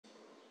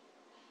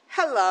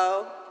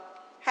Hello,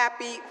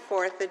 happy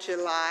 4th of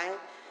July.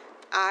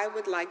 I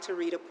would like to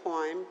read a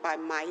poem by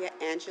Maya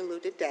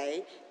Angelou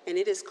today, and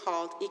it is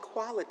called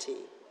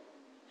Equality.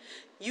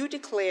 You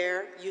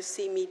declare you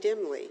see me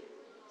dimly,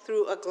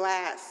 through a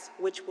glass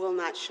which will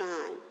not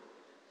shine,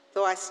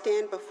 though I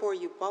stand before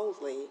you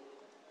boldly,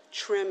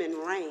 trim in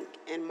rank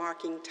and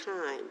marking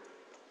time.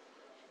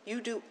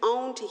 You do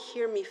own to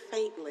hear me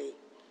faintly,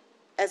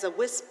 as a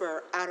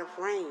whisper out of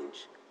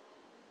range,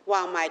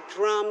 while my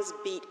drums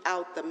beat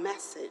out the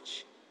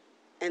message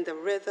and the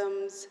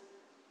rhythms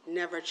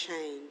never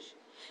change.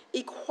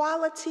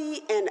 Equality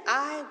and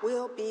I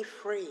will be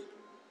free.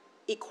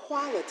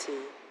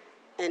 Equality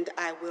and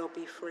I will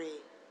be free.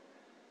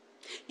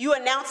 You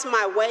announce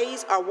my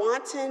ways are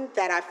wanton,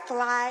 that I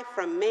fly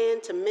from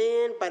man to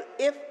man, but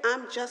if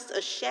I'm just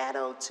a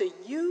shadow to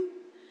you,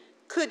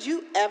 could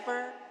you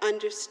ever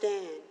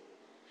understand?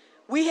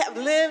 We have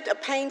lived a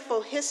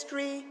painful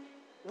history.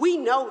 We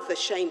know the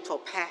shameful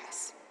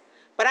past.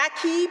 But I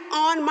keep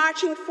on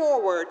marching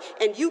forward,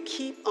 and you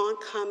keep on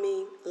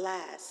coming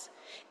last.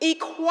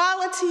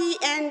 Equality,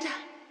 and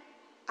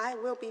I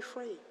will be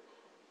free.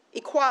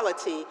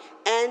 Equality,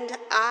 and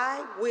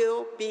I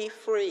will be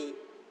free.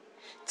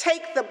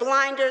 Take the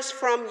blinders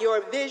from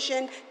your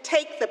vision,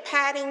 take the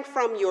padding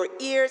from your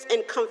ears,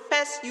 and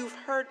confess you've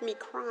heard me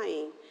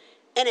crying,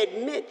 and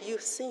admit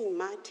you've seen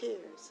my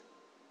tears.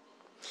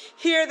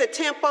 Hear the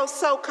tempo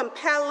so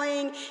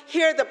compelling,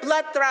 hear the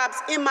blood throbs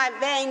in my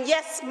vein.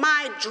 Yes,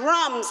 my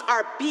drums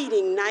are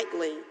beating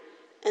nightly,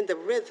 and the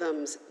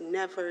rhythms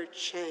never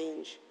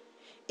change.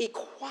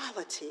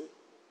 Equality,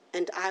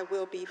 and I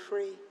will be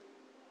free.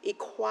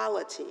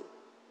 Equality,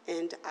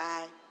 and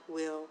I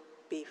will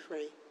be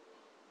free.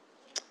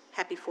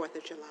 Happy 4th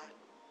of July.